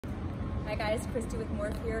Hi guys, Christy with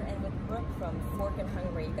MORPH here and with Brooke from Fork and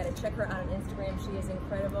Hungry. You gotta check her out on Instagram. She is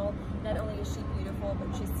incredible. Not only is she beautiful,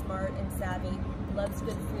 but she's smart and savvy, loves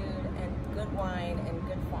good food and good wine and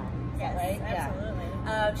good fun. Yes, right? absolutely.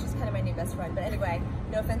 Yeah. She's kind of my new best friend. But anyway,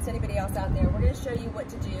 no offense to anybody else out there. We're gonna show you what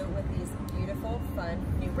to do with these beautiful, fun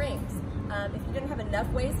new rings. If you didn't have enough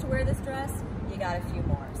ways to wear this dress, you got a few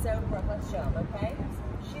more. So Brooke, let's show them, okay?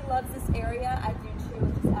 She loves this area. I do too.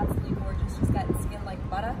 It's just absolutely gorgeous. She's got skin like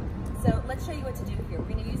butter. So let's show you what to do here. We're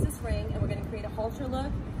going to use this ring and we're going to create a halter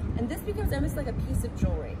look. And this becomes almost like a piece of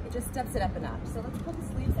jewelry. It just steps it up a notch. So let's pull the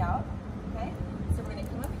sleeves out, okay? So we're going to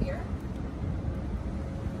come up here.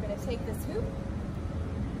 We're going to take this hoop.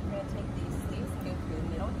 We're going to take these sleeves and go through the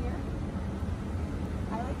middle here.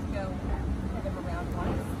 I like to go kind of around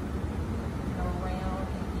once. Go around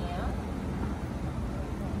again.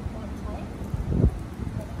 Pull it tight.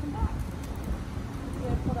 And come back. You're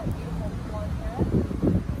going to pull that beautiful blonde hair.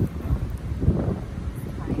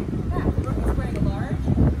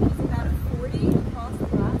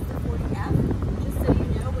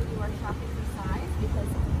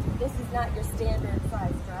 Not your standard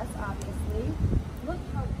size dress, obviously. Look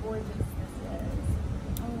how gorgeous this is.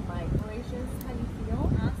 Oh my gracious, how do you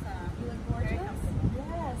feel? Awesome. You look gorgeous?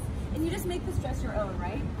 Yes. And you just make this dress your own,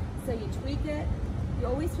 right? So you tweak it. You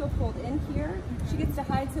always feel pulled in here. She gets to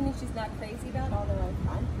hide something she's not crazy about, although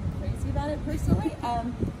I'm crazy about it personally.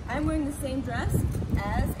 I'm wearing the same dress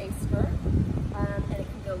as a skirt, and it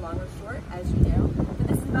can go long or short, as you know. But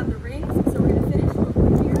this is about the rings, so we're going to finish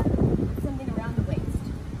over here with something around the waist.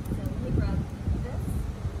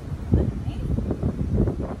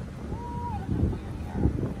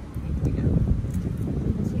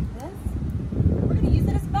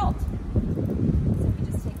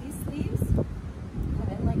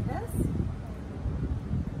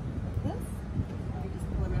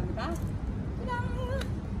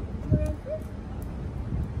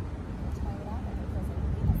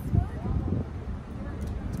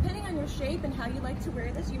 Shape and how you like to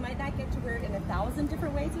wear this. You might not get to wear it in 1,000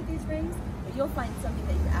 different ways with these rings, but you'll find something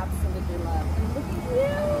that you absolutely love. And look at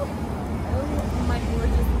you! Oh, my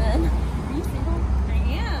gorgeous men. Are you single? I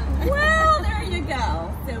am. Well, there you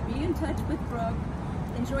go. So be in touch with Brooke.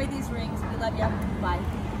 Enjoy these rings. We love you. Bye.